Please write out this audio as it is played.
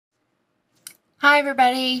Hi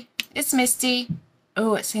everybody, it's Misty.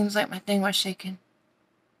 Oh, it seems like my thing was shaking.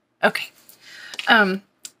 Okay.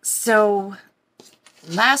 So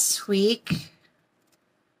last week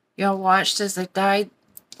y'all watched as I dyed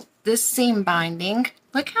this seam binding.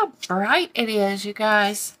 Look how bright it is, you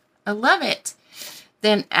guys. I love it.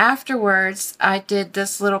 Then afterwards, I did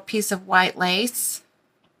this little piece of white lace.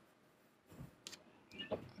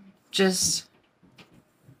 Just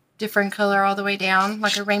different color all the way down,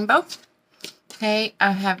 like a rainbow. Okay,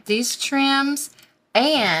 I have these trims,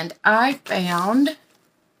 and I found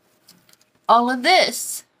all of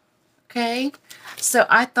this. Okay, so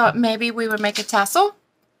I thought maybe we would make a tassel.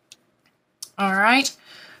 All right,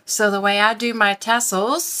 so the way I do my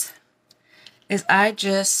tassels is I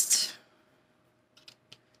just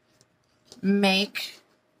make,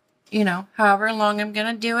 however long I'm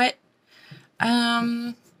gonna do it.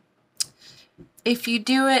 If you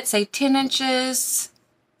do it, say 10 inches,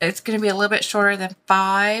 it's gonna be a little bit shorter than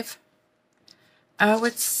 5. I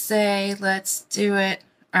would say let's do it.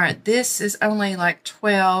 All right, this is only like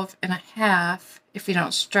 12 and a half if you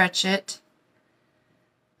don't stretch it.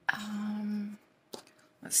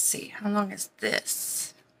 Let's see, how long is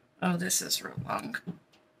this? Oh, this is real long.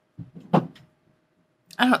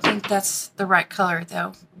 I don't think that's the right color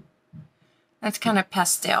though. That's kind of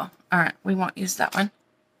pastel. All right, we won't use that one.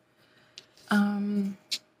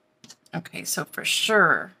 Okay, so for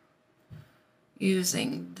sure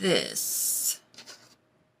using this.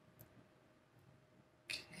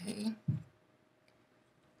 Okay.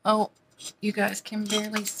 Oh, you guys can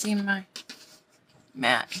barely see my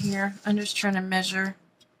mat here. I'm just trying to measure.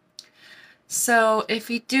 So if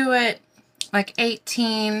you do it like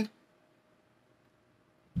 18,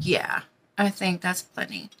 yeah, I think that's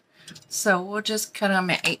plenty. So we'll just cut them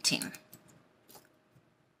at 18.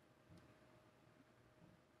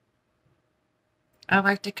 I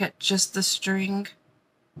like to cut just the string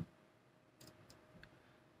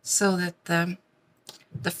so that the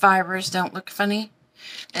fibers don't look funny.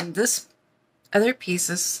 And this other piece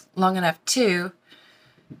is long enough too,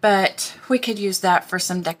 but we could use that for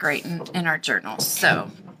some decorating in our journals. So,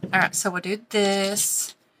 all right, so we'll do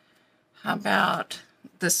this. How about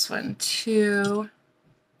this one too?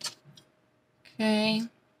 Okay.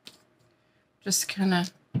 Just kind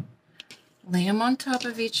of lay them on top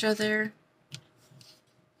of each other.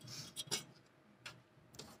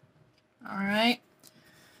 All right.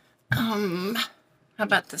 How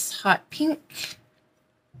about this hot pink?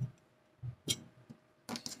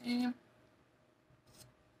 Okay.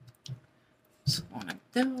 Just one of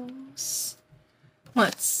those.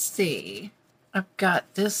 Let's see. I've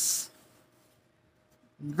got this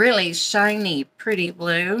really shiny, pretty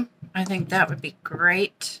blue. I think that would be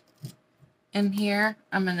great in here.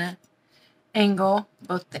 I'm going to angle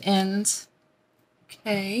both the ends.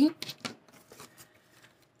 Okay.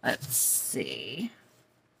 Let's see.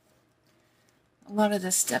 A lot of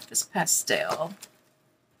this stuff is pastel.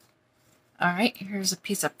 All right, here's a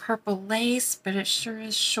piece of purple lace, but it sure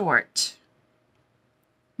is short.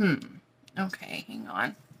 Okay, hang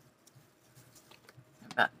on. How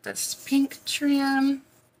about this pink trim?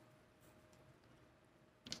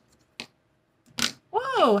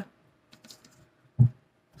 Whoa!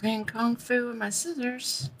 Playing Kung Fu with my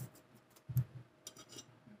scissors.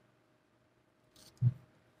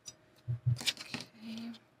 Okay.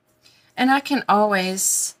 And I can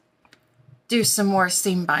always do some more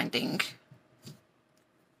seam binding.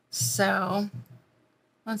 So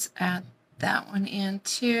let's add that one in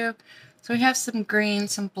too. So we have some green,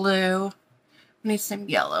 some blue. We need some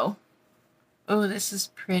yellow. Oh, this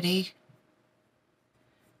is pretty.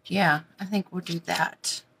 Yeah, I think we'll do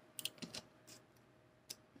that.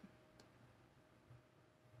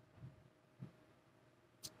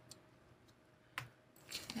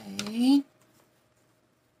 Okay.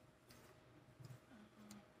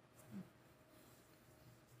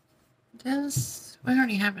 We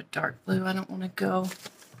already have a dark blue. I don't want to go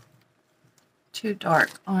too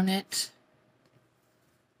dark on it.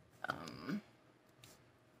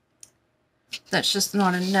 That's just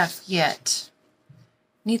not enough yet.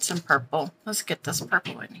 Need some purple. Let's get this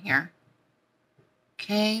purple in here.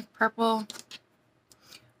 Okay, purple.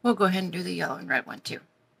 We'll go ahead and do the yellow and red one too.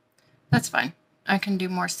 That's fine. I can do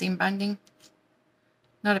more seam binding.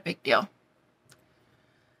 Not a big deal.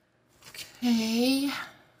 Okay,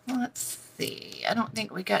 let's see. I don't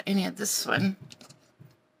think we got any of this one.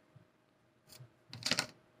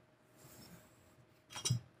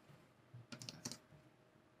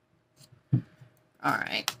 All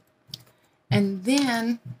right. And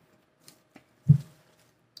then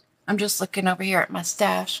I'm just looking over here at my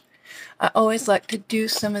stash. I always like to do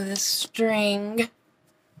some of this string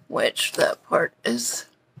which that part is,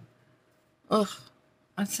 ugh,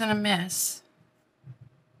 it's in a mess.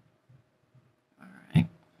 All right.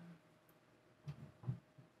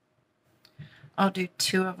 I'll do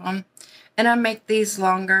 2 of them. And I make these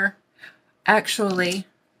longer. Actually,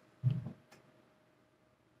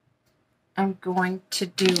 I'm going to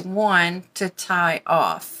do 1 to tie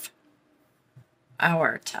off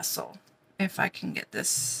our tassel. If I can get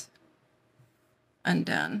this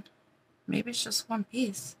undone. Maybe it's just 1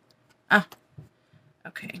 piece. Ah,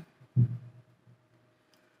 okay.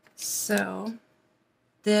 So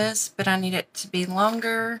this, but I need it to be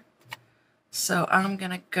longer. So I'm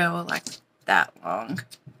going to go like that long.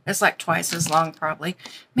 It's like twice as long probably.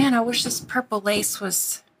 Man, I wish this purple lace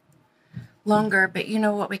was longer, but you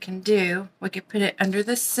know what we can do? We could put it under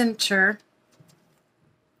the center.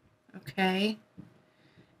 Okay.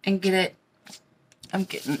 And get it, I'm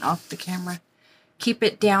getting off the camera. Keep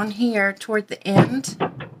it down here toward the end.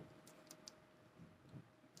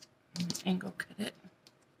 Angle cut it.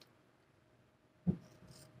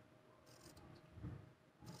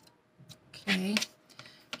 Okay.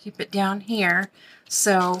 Keep it down here.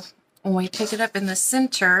 So when we pick it up in the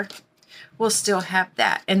center, we'll still have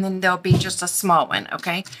that. And then there'll be just a small one.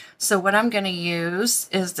 Okay. So what I'm going to use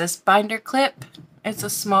is this binder clip. It's a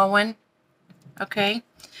small one. Okay.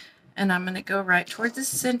 And I'm going to go right toward the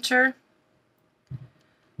center.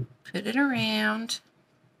 Put it around.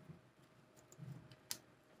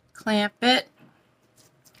 Clamp it.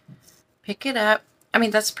 Pick it up. I mean,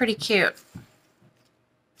 that's pretty cute.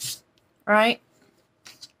 Right?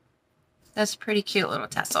 That's a pretty cute little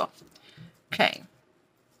tassel. Okay.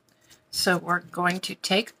 So we're going to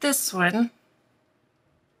take this one.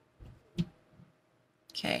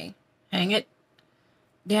 Okay. Hang it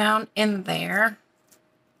down in there.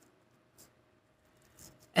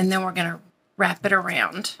 And then we're going to wrap it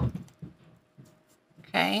around.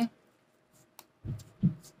 Okay.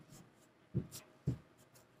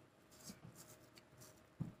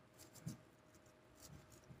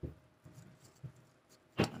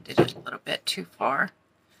 I did it a little bit too far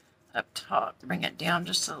up top. Bring it down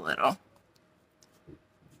just a little.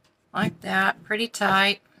 Like that. Pretty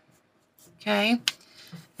tight. Okay.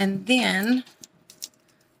 And then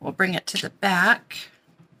we'll bring it to the back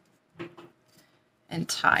and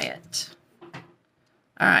tie it.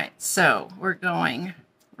 All right, so we're going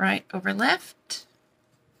right over left.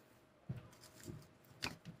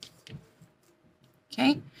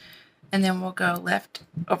 Okay, and then we'll go left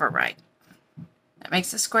over right. That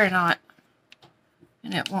makes a square knot,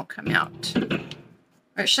 and it won't come out,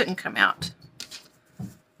 or it shouldn't come out.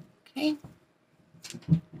 Okay,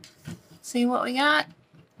 see what we got?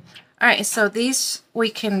 All right, so these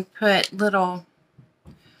we can put little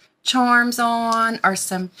charms on or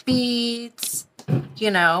some beads,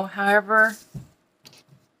 you know, however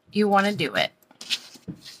you want to do it.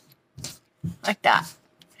 Like that.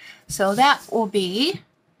 So that will be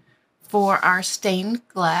for our stained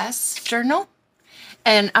glass journal.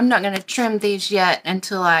 And I'm not going to trim these yet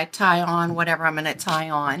until I tie on whatever I'm going to tie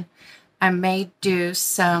on. I may do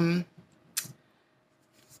some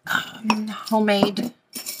homemade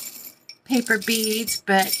paper beads,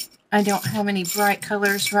 but I don't have any bright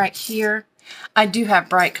colors right here. I do have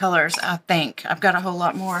bright colors, I think. I've got a whole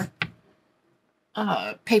lot more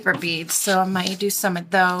paper beads, so I might do some of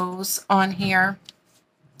those on here.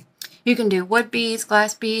 You can do wood beads,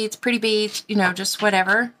 glass beads, pretty beads, you know, just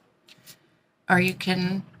whatever. Or you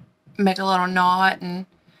can make a little knot and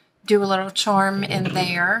do a little charm in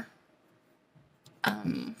there.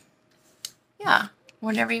 Yeah,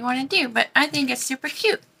 whatever you want to do. But I think it's super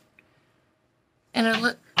cute. And it'll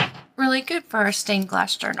look really good for our stained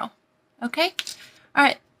glass journal. Okay? All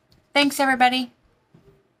right. Thanks, everybody.